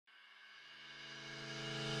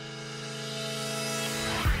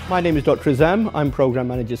My name is Dr. Azam. I'm Programme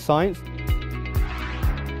Manager Science.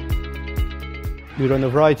 We run a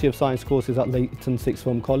variety of science courses at Leyton Sixth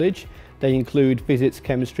Form College. They include physics,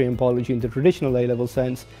 chemistry and biology in the traditional A-level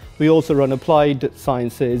sense. We also run applied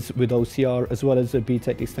sciences with OCR as well as a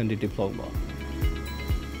BTEC extended diploma.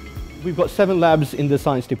 We've got 7 labs in the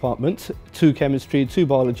science department, 2 chemistry, 2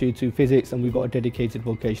 biology, 2 physics, and we've got a dedicated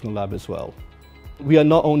vocational lab as well. We are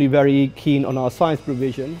not only very keen on our science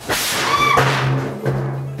provision,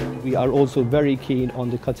 we are also very keen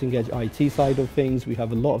on the cutting edge IT side of things. We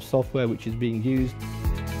have a lot of software which is being used.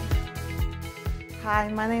 Hi,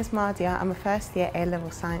 my name is Mardia. I'm a first year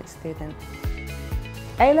A-level science student.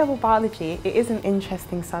 A-level biology, it is an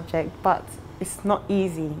interesting subject, but it's not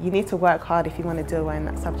easy. You need to work hard if you want to do well in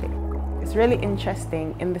that subject. It's really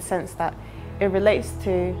interesting in the sense that it relates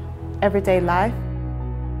to everyday life.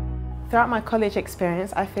 Throughout my college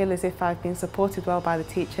experience, I feel as if I've been supported well by the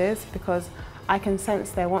teachers because I can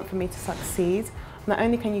sense their want for me to succeed. Not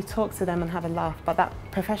only can you talk to them and have a laugh, but that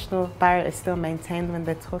professional barrier is still maintained when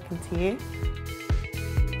they're talking to you.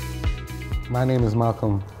 My name is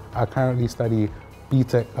Malcolm. I currently study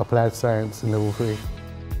BTEC Applied Science in Level 3.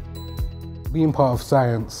 Being part of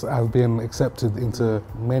science, I've been accepted into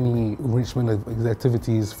many enrichment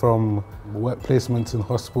activities, from work placements in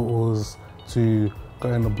hospitals to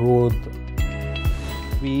going abroad.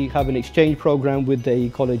 We have an exchange program with a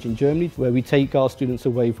college in Germany where we take our students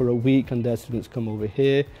away for a week and their students come over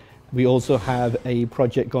here. We also have a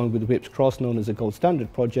project going with Whips Cross known as a Gold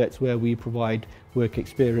Standard project where we provide work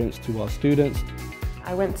experience to our students.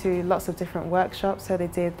 I went to lots of different workshops, so they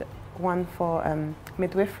did one for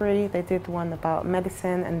midwifery, they did one about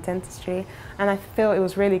medicine and dentistry, and I feel it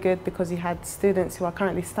was really good because you had students who are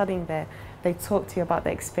currently studying there. They talked to you about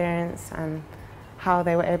their experience and how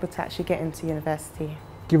they were able to actually get into university.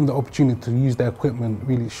 Given the opportunity to use their equipment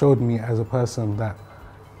really showed me as a person that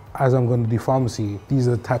as I'm going to do pharmacy, these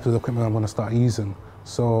are the types of equipment I'm going to start using.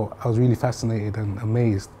 So I was really fascinated and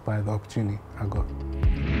amazed by the opportunity I got.